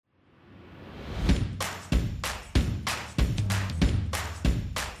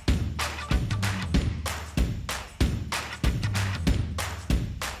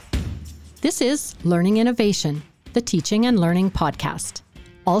This is Learning Innovation, the teaching and learning podcast,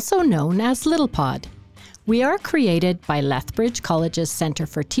 also known as Little Pod. We are created by Lethbridge College's Centre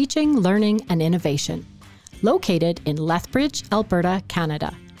for Teaching, Learning and Innovation, located in Lethbridge, Alberta,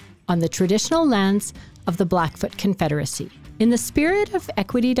 Canada, on the traditional lands of the Blackfoot Confederacy. In the spirit of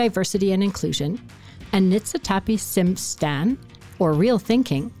equity, diversity and inclusion, and Niitsitapi Tsimshian, or real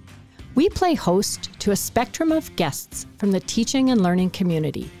thinking, we play host to a spectrum of guests from the teaching and learning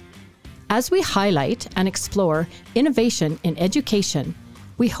community. As we highlight and explore innovation in education,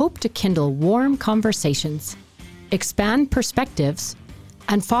 we hope to kindle warm conversations, expand perspectives,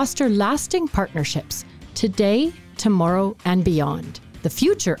 and foster lasting partnerships today, tomorrow, and beyond. The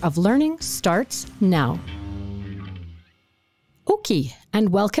future of learning starts now. Okay,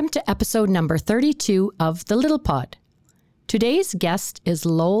 and welcome to episode number 32 of The Little Pod. Today's guest is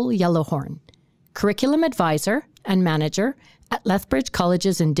Lowell Yellowhorn, Curriculum Advisor and Manager at Lethbridge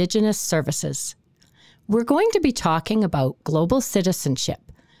College's Indigenous Services. We're going to be talking about global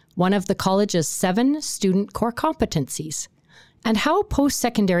citizenship, one of the college's 7 student core competencies, and how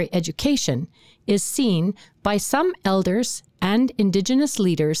post-secondary education is seen by some elders and Indigenous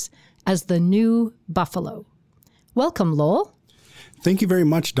leaders as the new buffalo. Welcome, Lowell. Thank you very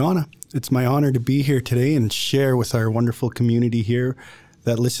much, Donna. It's my honor to be here today and share with our wonderful community here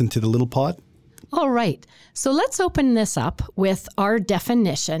that listen to the Little Pod. All right, so let's open this up with our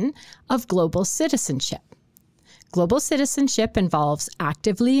definition of global citizenship. Global citizenship involves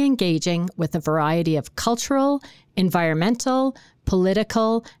actively engaging with a variety of cultural, environmental,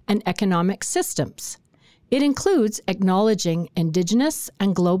 political, and economic systems. It includes acknowledging Indigenous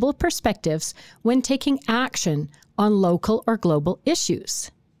and global perspectives when taking action on local or global issues.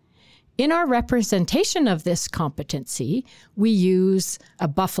 In our representation of this competency, we use a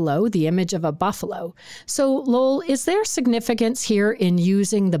buffalo, the image of a buffalo. So, Lowell, is there significance here in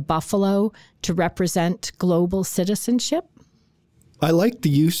using the buffalo to represent global citizenship? I like the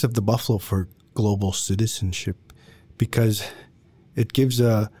use of the buffalo for global citizenship because it gives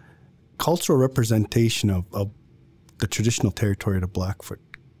a cultural representation of the traditional territory of the Blackfoot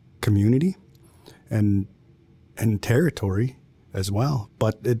community and territory as well.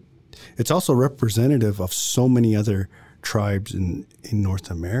 But it's also representative of so many other tribes in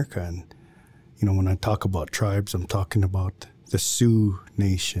North America. And, you know, when I talk about tribes, I'm talking about the Sioux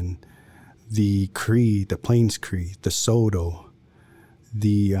Nation, the Cree, the Plains Cree, the Saulteaux,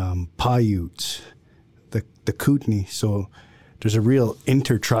 the Paiutes, the Kootenai. So there's a real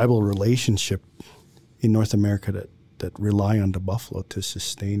intertribal relationship in North America that rely on the buffalo to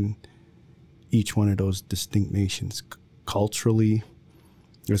sustain each one of those distinct nations culturally,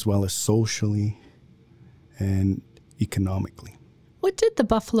 as well as socially and economically. What did the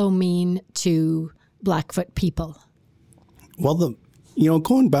buffalo mean to Blackfoot people? Well,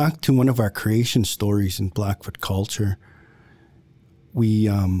 going back to one of our creation stories in Blackfoot culture, we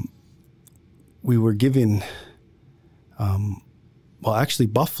were given, actually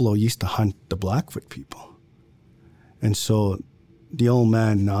buffalo used to hunt the Blackfoot people. And so the old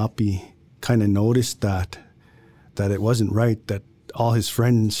man, Napi, kind of noticed that it wasn't right that all his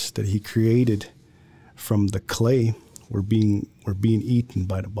friends that he created from the clay were being eaten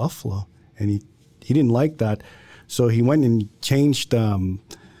by the buffalo, and he didn't like that, so he went and changed the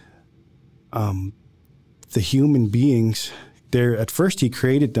human beings. There, at first he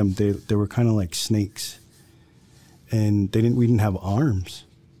created them. They were kind of like snakes, and we didn't have arms,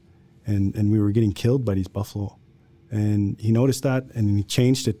 and we were getting killed by these buffalo, and he noticed that, and he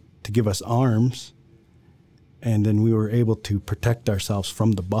changed it to give us arms. And then we were able to protect ourselves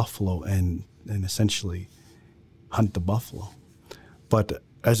from the buffalo and essentially hunt the buffalo. But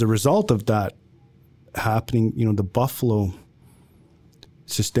as a result of that happening, the buffalo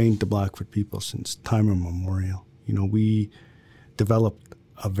sustained the Blackfoot people since time immemorial. We developed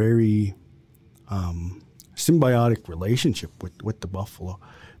a very symbiotic relationship with the buffalo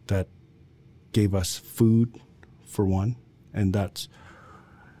that gave us food, for one, and that's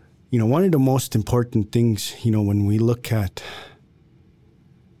one of the most important things, when we look at,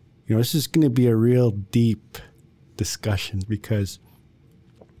 this is going to be a real deep discussion because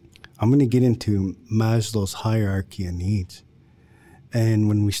I'm going to get into Maslow's hierarchy of needs. And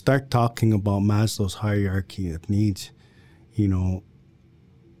when we start talking about Maslow's hierarchy of needs, one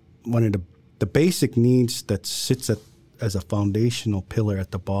of the basic needs that sits as a foundational pillar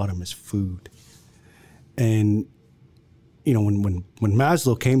at the bottom is food. And when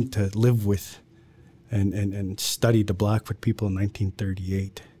Maslow came to live with and study the Blackfoot people in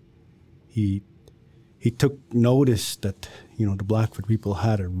 1938. He took notice that, the Blackfoot people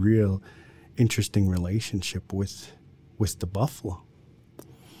had a real interesting relationship with the buffalo.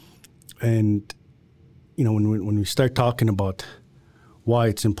 And, when we start talking about why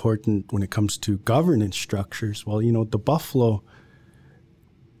it's important when it comes to governance structures, well, the buffalo,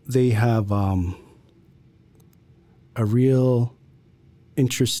 they have a real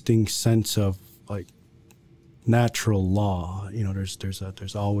interesting sense of like natural law.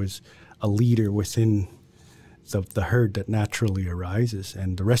 There's always a leader within the herd that naturally arises,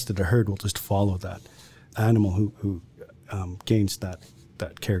 and the rest of the herd will just follow that animal who gains that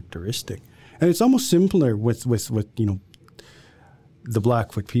characteristic. And it's almost similar with the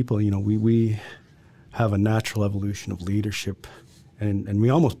Blackfoot people. We have a natural evolution of leadership, and we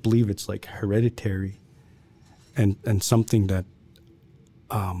almost believe it's like hereditary, and something that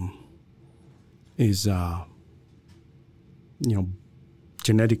is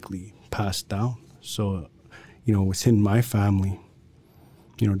genetically passed down. So within my family,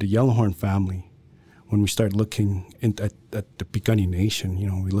 the Yellowhorn family, when we start looking at the Piikani Nation,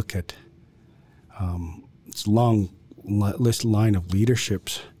 we look at it's long line of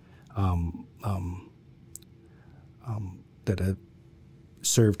leaderships that have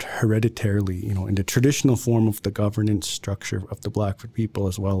served hereditarily, in the traditional form of the governance structure of the Blackfoot people,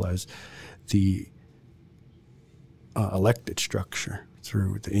 as well as the elected structure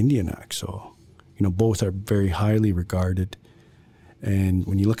through the Indian Act. So, both are very highly regarded. And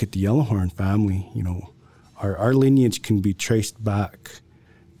when you look at the Yellowhorn family, our lineage can be traced back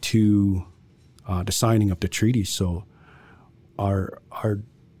to the signing of the treaty. So our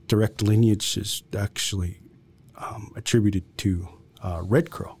direct lineage is actually attributed to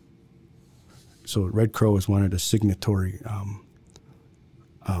Red Crow. So Red Crow is one of the signatory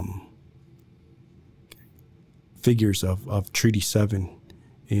figures of Treaty 7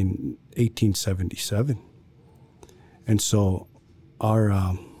 in 1877. And so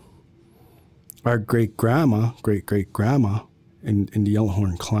our great-great-grandma in the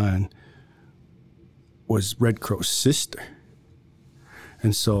Yellowhorn clan was Red Crow's sister.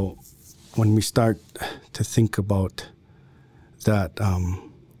 And so when we start to think about that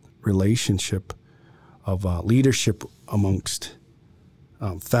relationship of leadership amongst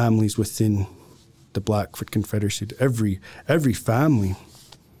families within the Blackfoot Confederacy, every family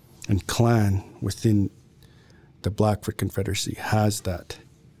and clan within the Blackfoot Confederacy has that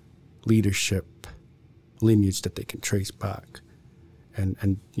leadership lineage that they can trace back.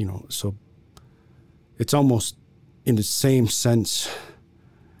 And so it's almost in the same sense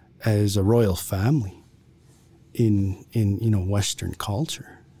as a royal family in Western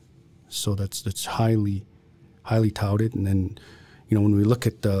culture. So that's highly touted. And then, when we look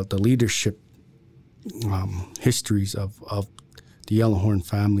at the leadership histories of the Yellowhorn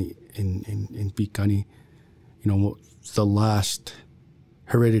family in Piikani, the last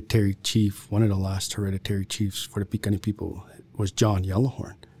hereditary chief, one of the last hereditary chiefs for the Piikani people was John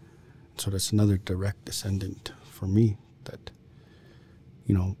Yellowhorn. So that's another direct descendant for me that,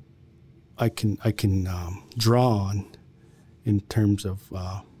 I can draw on in terms of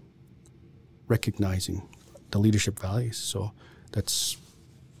recognizing the leadership values. So that's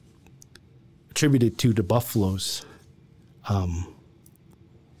attributed to the Buffalo's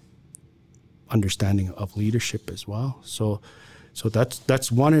understanding of leadership as well. So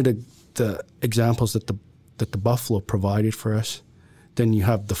that's one of the examples that the Buffalo provided for us. Then you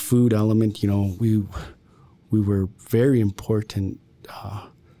have the food element. We were very important.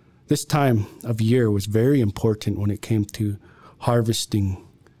 This time of year was very important when it came to harvesting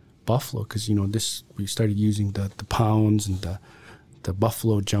buffalo, because we started using the pounds and the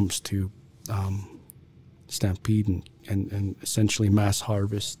buffalo jumps to stampede and essentially mass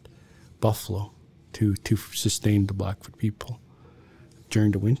harvest buffalo to sustain the Blackfoot people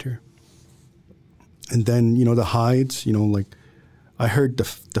during the winter. And then the hides, I heard the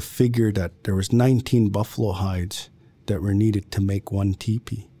figure that there was 19 buffalo hides that were needed to make one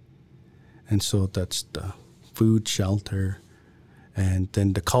teepee. And so that's the food, shelter, and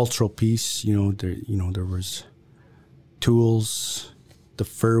then the cultural piece. There was tools. The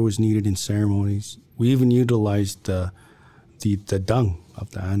fur was needed in ceremonies. We even utilized the dung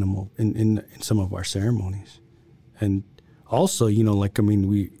of the animal in some of our ceremonies. And also,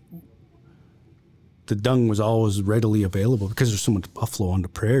 the dung was always readily available because there's so much buffalo on the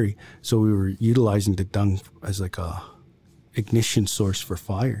prairie. So we were utilizing the dung as like a ignition source for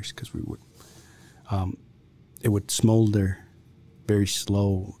fires, because we would it would smolder very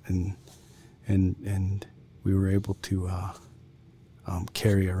slow, and we were able to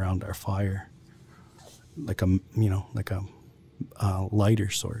carry around our fire like a lighter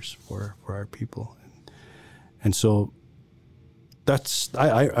source for our people. And so that's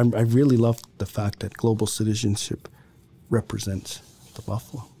I really love the fact that global citizenship represents the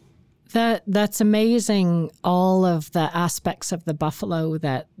buffalo. That's amazing. All of the aspects of the buffalo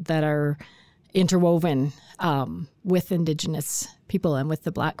that are interwoven with Indigenous people and with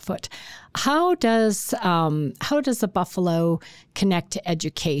the Blackfoot. How does the buffalo connect to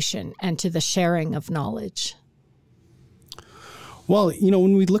education and to the sharing of knowledge? Well,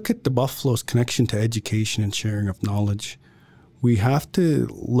 when we look at the buffalo's connection to education and sharing of knowledge, we have to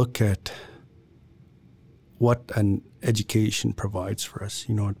look at what an education provides for us.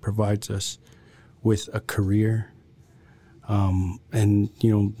 It provides us with a career. And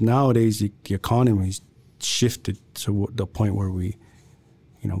nowadays the economy's shifted to the point where we,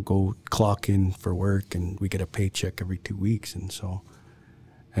 go clock in for work and we get a paycheck every 2 weeks. And so,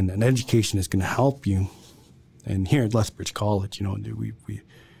 and an education is going to help you. And here at Lethbridge College,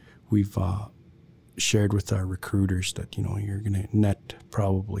 we've shared with our recruiters that, you're going to net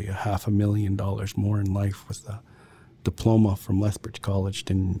probably $500,000 more in life with a diploma from Lethbridge College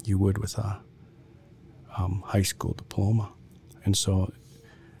than you would with a high school diploma. And so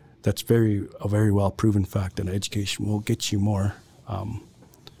that's a very well proven fact that education will get you more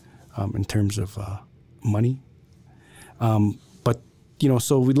in terms of money. But,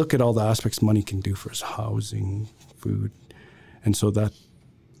 so we look at all the aspects money can do for us: housing, food. And so that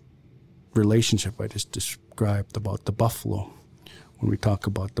relationship I just described about the buffalo, when we talk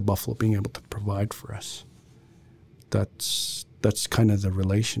about the buffalo being able to provide for us, that's kind of the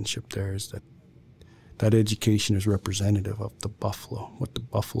relationship there, is that education is representative of the buffalo, what the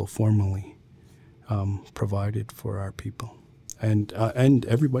buffalo formerly provided for our people and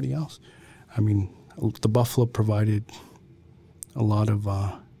everybody else. I mean, the buffalo provided a lot of,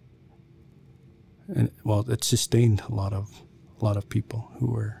 it sustained a lot of people who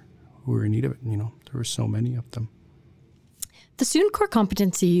were in need of it. There were so many of them. The student core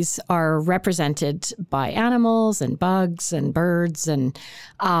competencies are represented by animals and bugs and birds and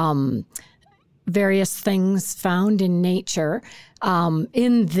various things found in nature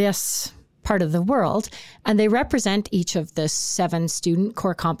in this part of the world, and they represent each of the 7 student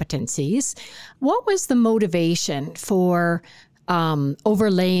core competencies. What was the motivation for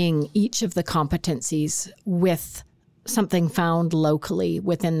overlaying each of the competencies with something found locally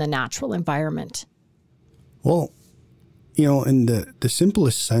within the natural environment? Well, in the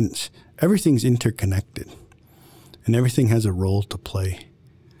simplest sense, everything's interconnected and everything has a role to play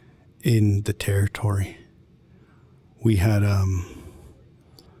in the territory. We had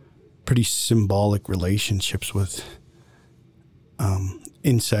pretty symbolic relationships with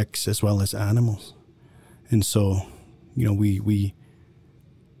insects as well as animals. And so, we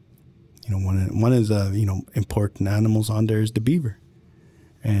one of the important animals on there is the beaver.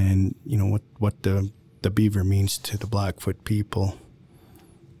 And what the beaver means to the Blackfoot people.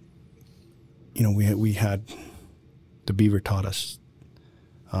 We had the beaver taught us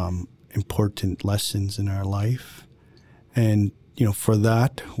important lessons in our life, and for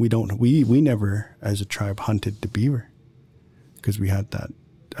that we never as a tribe hunted the beaver because we had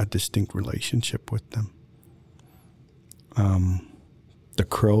a distinct relationship with them. The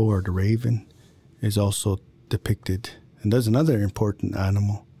crow or the raven is also depicted, and there's another important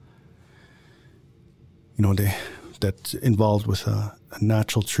animal that's involved with a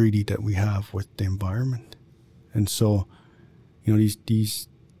natural treaty that we have with the environment. And so, these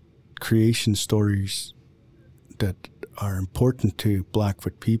creation stories that are important to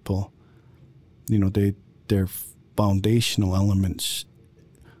Blackfoot people, they're foundational elements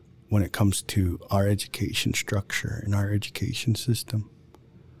when it comes to our education structure and our education system.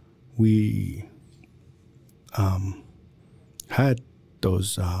 We had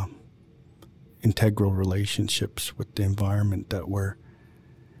those integral relationships with the environment that were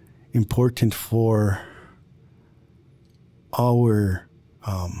important for our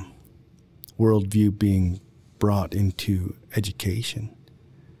worldview being brought into education,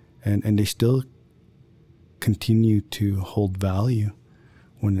 and they still continue to hold value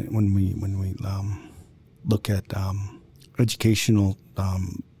when we look at educational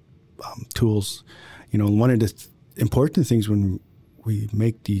tools. One of the important things when we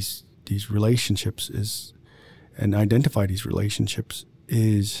make these relationships is, and identify these relationships,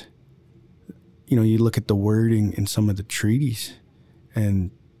 is, you look at the wording in some of the treaties,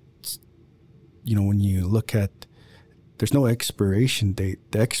 and, when you look at, there's no expiration date.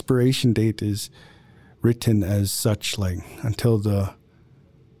 The expiration date is written as such, like, until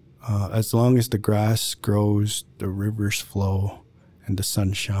as long as the grass grows, the rivers flow, and the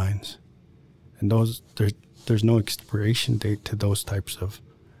sun shines. And there's no expiration date to those types of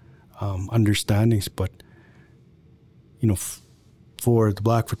understandings, but for the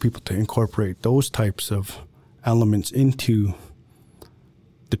Blackfoot people to incorporate those types of elements into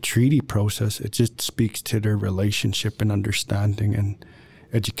the treaty process, it just speaks to their relationship and understanding and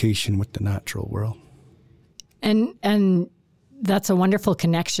education with the natural world. And that's a wonderful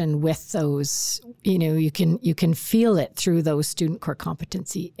connection with those, you can feel it through those student core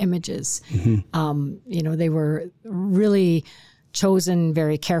competency images. Mm-hmm. They were really chosen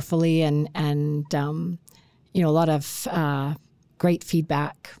very carefully and a lot of great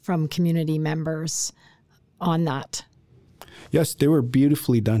feedback from community members on that. Yes, they were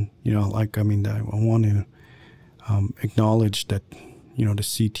beautifully done. I want to acknowledge that, the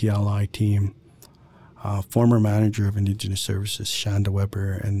CTLI team, former manager of Indigenous Services, Shanda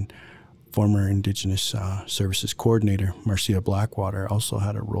Weber, and former Indigenous Services Coordinator, Marcia Blackwater, also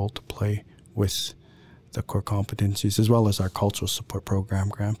had a role to play with the core competencies, as well as our cultural support program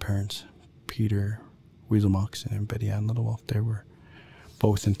grandparents, Peter Weasel-Moxon and Betty Ann Littlewolf. They were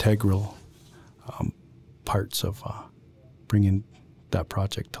both integral parts of bringing that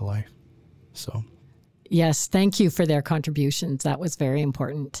project to life. So, yes, thank you for their contributions. That was very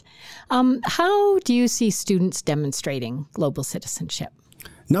important. How do you see students demonstrating global citizenship?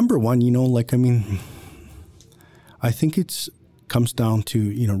 Number one, I think it comes down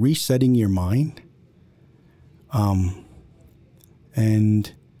to, resetting your mind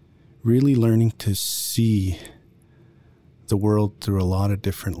and really learning to see the world through a lot of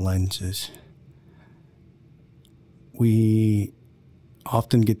different lenses. We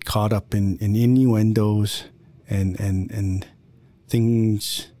often get caught up in innuendos and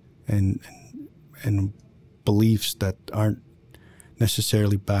things and beliefs that aren't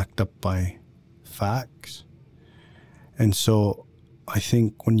necessarily backed up by facts. And so I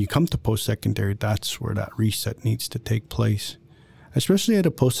think when you come to post-secondary, that's where that reset needs to take place, especially at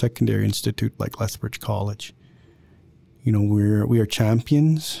a post-secondary institute like Lethbridge College. We are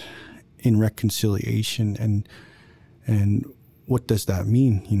champions in reconciliation, and what does that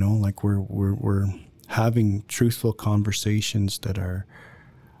mean? We're having truthful conversations that are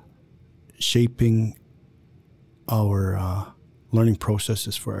shaping our learning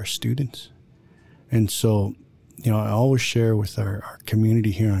processes for our students. And so, I always share with our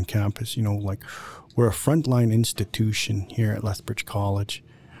community here on campus, we're a frontline institution here at Lethbridge College.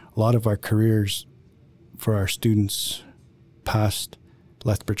 A lot of our careers for our students past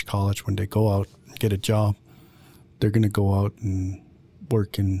Lethbridge College, when they go out and get a job, they're going to go out and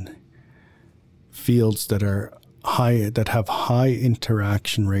work in fields that have high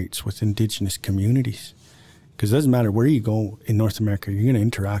interaction rates with Indigenous communities. Because it doesn't matter where you go in North America, you're going to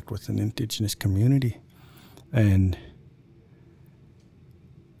interact with an Indigenous community. And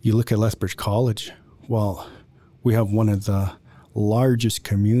you look at Lethbridge College, well, we have one of the largest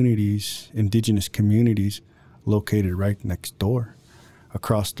communities, Indigenous communities, located right next door,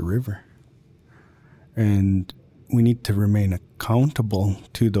 across the river. And we need to remain accountable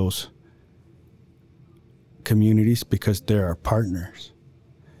to those communities because they're our partners.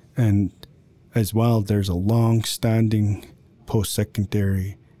 And as well, there's a long-standing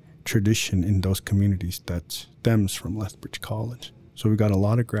post-secondary tradition in those communities that stems from Lethbridge College. So we've got a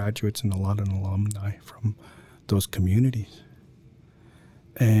lot of graduates and a lot of alumni from those communities.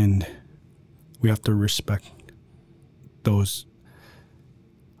 And we have to respect those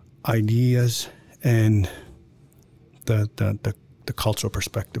ideas and the cultural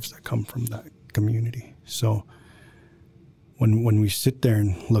perspectives that come from that community. So when we sit there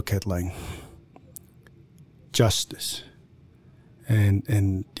and look at justice and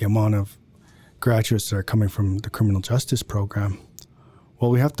the amount of graduates that are coming from the criminal justice program,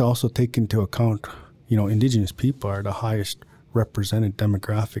 well, we have to also take into account, Indigenous people are the highest represented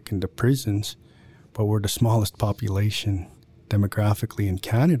demographic in the prisons, but we're the smallest population demographically in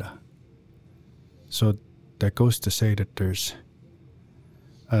Canada. So that goes to say that there's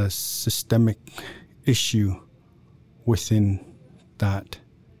a systemic issue within that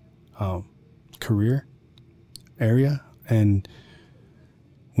career area, and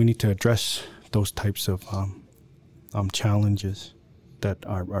we need to address those types of challenges that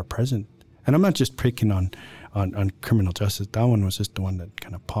are present. And I'm not just picking on criminal justice. That one was just the one that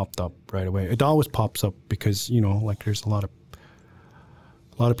kind of popped up right away. It always pops up because there's a lot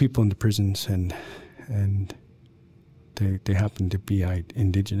of people in the prisons, and they happen to be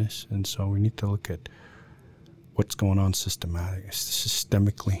Indigenous, and so we need to look at what's going on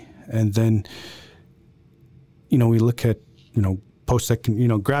systemically. And then we look at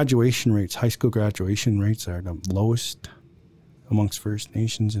post-secondary graduation rates. High school graduation rates are the lowest amongst First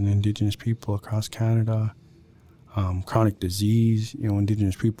Nations and Indigenous people across Canada. Chronic disease,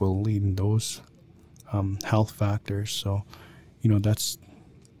 Indigenous people leading those health factors. So, that's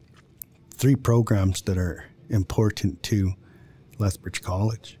 3 programs that are important to Lethbridge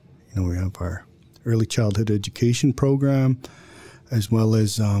College. We have our early childhood education program, as well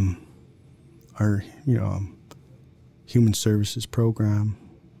as our human services program.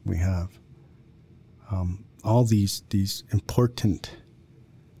 We have all these important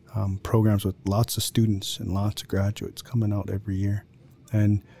programs with lots of students and lots of graduates coming out every year.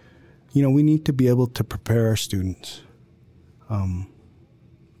 And, we need to be able to prepare our students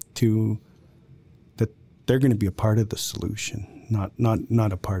that they're going to be a part of the solution,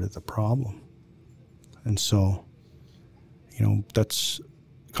 not a part of the problem. And so, that's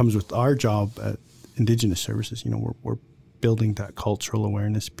comes with our job at Indigenous Services. We're building that cultural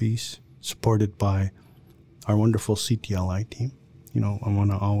awareness piece, supported by our wonderful CTLI team. I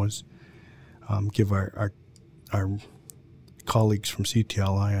want to always give our colleagues from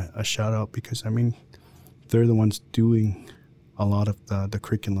CTLI a shout out, because they're the ones doing a lot of the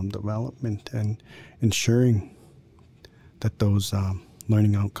curriculum development and ensuring that those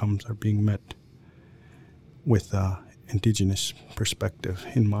learning outcomes are being met with Indigenous perspective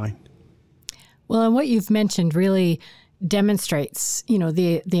in mind. Well, and what you've mentioned really demonstrates,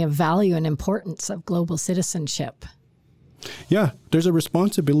 the value and importance of global citizenship. Yeah, there's a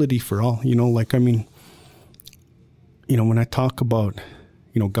responsibility for all. When I talk about,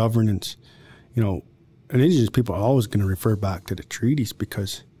 governance, Indigenous people are always going to refer back to the treaties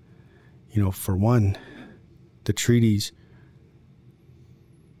because, for one, the treaties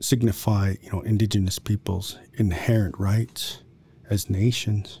signify, Indigenous people's inherent rights as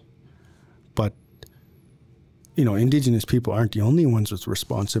nations. But, Indigenous people aren't the only ones with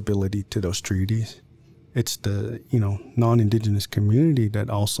responsibility to those treaties. It's the, non-Indigenous community that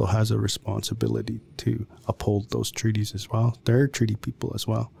also has a responsibility to uphold those treaties as well. They're treaty people as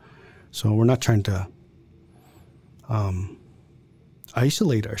well. So we're not trying to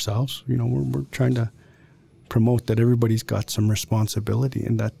isolate ourselves. We're trying to promote that everybody's got some responsibility,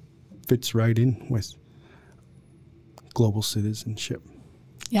 and that fits right in with global citizenship.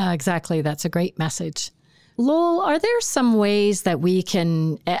 Yeah, exactly. That's a great message. Lowell, are there some ways that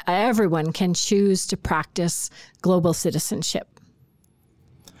everyone can choose to practice global citizenship?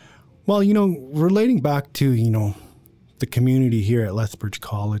 Well, relating back to, the community here at Lethbridge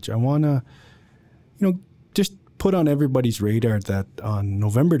College, I want to, just put on everybody's radar that on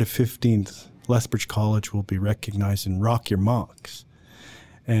November the 15th, Lethbridge College will be recognized in Rock Your Mocks.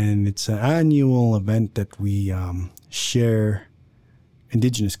 And it's an annual event that we share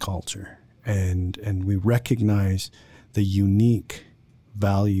Indigenous culture. And we recognize the unique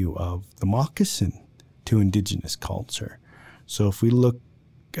value of the moccasin to Indigenous culture. So if we look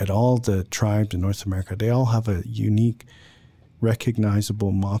at all the tribes in North America, they all have a unique,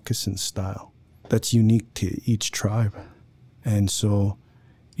 recognizable moccasin style that's unique to each tribe. And so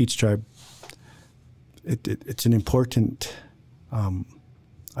each tribe, it's an important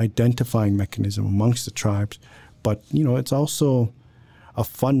identifying mechanism amongst the tribes. But, it's also a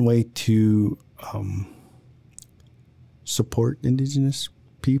fun way to support Indigenous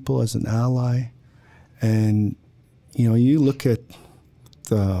people as an ally. And, you look at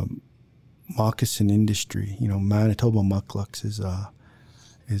the moccasin industry, Manitoba Mucklucks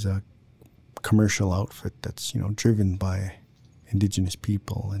is a commercial outfit that's, driven by Indigenous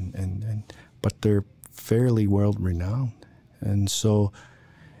people but they're fairly world renowned. And so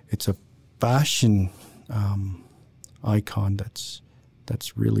it's a fashion icon that's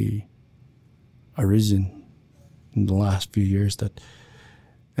really arisen in the last few years.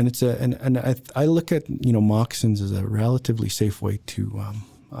 I look at moccasins as a relatively safe way to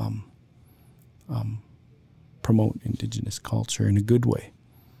promote Indigenous culture in a good way.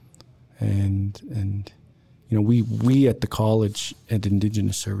 And we at the college at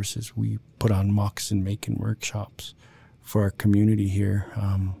Indigenous Services, we put on moccasin making workshops for our community here,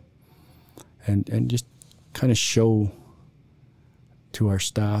 and just kind of show to our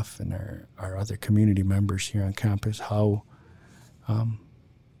staff and our other community members here on campus how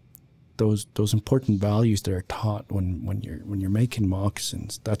those important values that are taught when you're making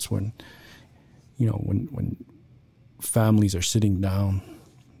moccasins. That's when when families are sitting down,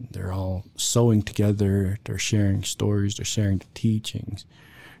 they're all sewing together, they're sharing stories, they're sharing the teachings,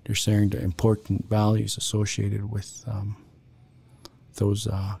 they're sharing the important values associated with those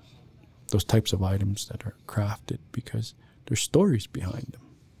types of items that are crafted, because there's stories behind them.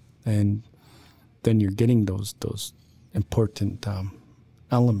 And then you're getting those important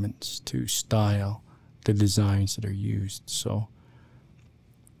elements to style the designs that are used. So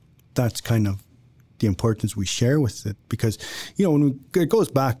that's kind of the importance we share with it, because it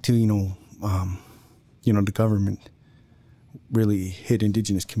goes back to the government really hit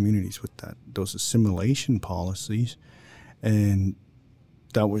Indigenous communities with those assimilation policies, And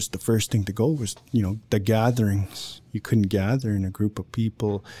that was the first thing to go was, the gatherings. You couldn't gather in a group of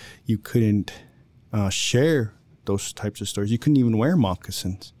people. You couldn't share those types of stories. You couldn't even wear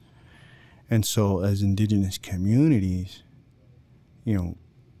moccasins. And so as Indigenous communities,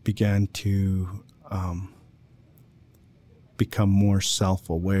 began to become more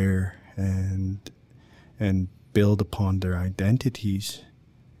self-aware and build upon their identities,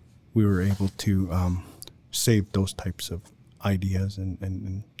 we were able to save those types of ideas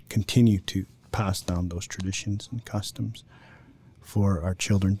and continue to pass down those traditions and customs for our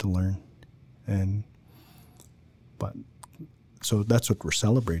children to learn. So that's what we're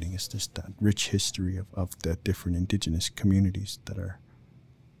celebrating, is just that rich history of the different Indigenous communities that are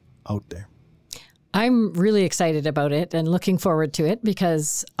out there. I'm really excited about it and looking forward to it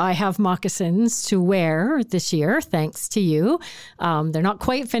because I have moccasins to wear this year, thanks to you. They're not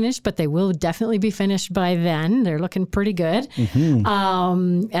quite finished, but they will definitely be finished by then. They're looking pretty good.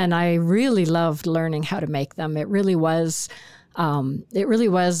 Mm-hmm. And I really loved learning how to make them. It really was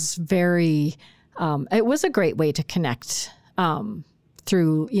very, it was a great way to connect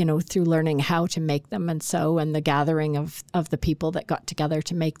through learning how to make them and the gathering of the people that got together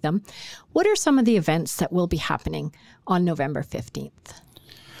to make them. What are some of the events that will be happening on November 15th?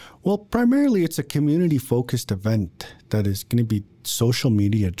 Well, primarily it's a community-focused event that is going to be social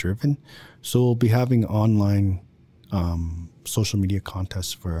media driven. So we'll be having online social media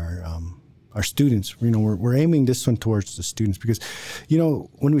contests for our students. We're aiming this one towards the students because,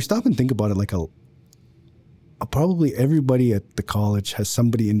 when we stop and think about it, probably everybody at the college has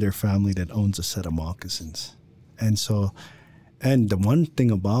somebody in their family that owns a set of moccasins. And the one thing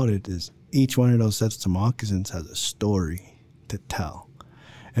about it is each one of those sets of moccasins has a story to tell.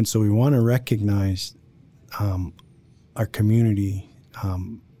 And so we want to recognize our community's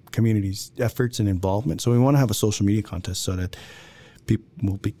efforts and involvement. So we want to have a social media contest so that people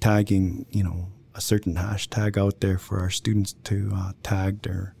will be tagging, a certain hashtag out there for our students to tag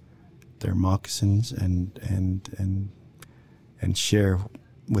their moccasins and share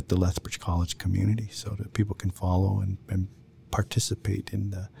with the Lethbridge College community so that people can follow and participate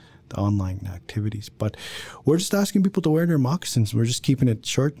in the online activities. But we're just asking people to wear their moccasins. We're just keeping it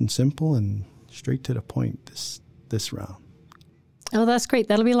short and simple and straight to the point this round. Oh, that's great.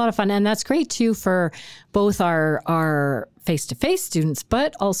 That'll be a lot of fun. And that's great too for both our face-to-face students,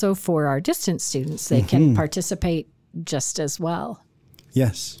 but also for our distance students. They can participate just as well.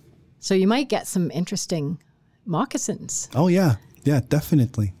 Yes. So you might get some interesting moccasins. Oh, yeah. Yeah,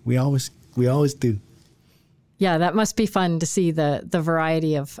 definitely. We always do. Yeah, that must be fun to see the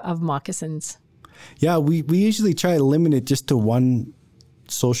variety of moccasins. Yeah, we usually try to limit it just to one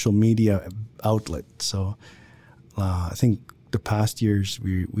social media outlet. So I think the past years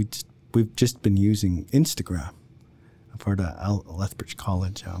we've just been using Instagram for the Lethbridge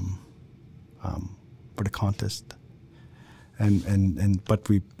College for the contest. But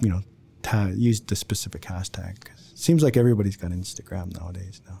we used the specific hashtag. Seems like everybody's got Instagram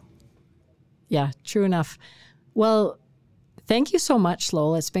nowadays now. Yeah, true enough. Well, thank you so much,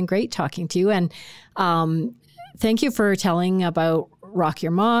 Lowell. It's been great talking to you, and thank you for telling about Rock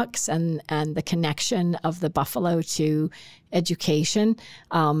Your Mocks and the connection of the buffalo to education.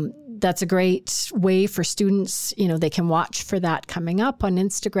 That's a great way for students, they can watch for that coming up on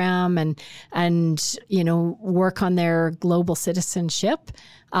Instagram and work on their global citizenship.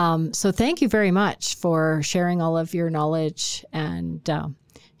 So thank you very much for sharing all of your knowledge and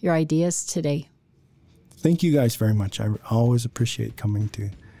your ideas today. Thank you guys very much. I always appreciate coming to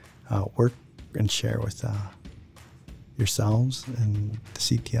work and share with yourselves and the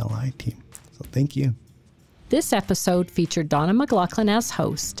CTLI team. So thank you. This episode featured Donna McLaughlin as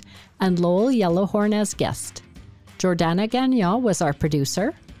host and Lowell Yellowhorn as guest. Jordana Gagnon was our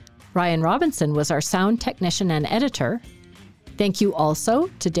producer. Ryan Robinson was our sound technician and editor. Thank you also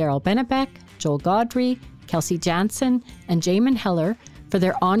to Daryl Bennebeck, Joel Gaudry, Kelsey Jansen, and Jamin Heller for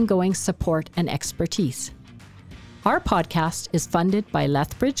their ongoing support and expertise. Our podcast is funded by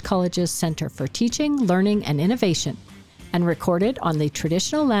Lethbridge College's Centre for Teaching, Learning and Innovation and recorded on the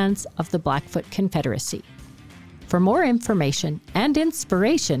traditional lands of the Blackfoot Confederacy. For more information and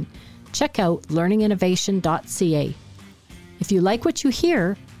inspiration, check out learninginnovation.ca. If you like what you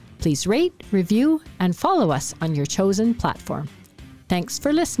hear, please rate, review, and follow us on your chosen platform. Thanks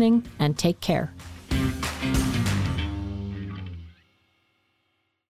for listening and take care.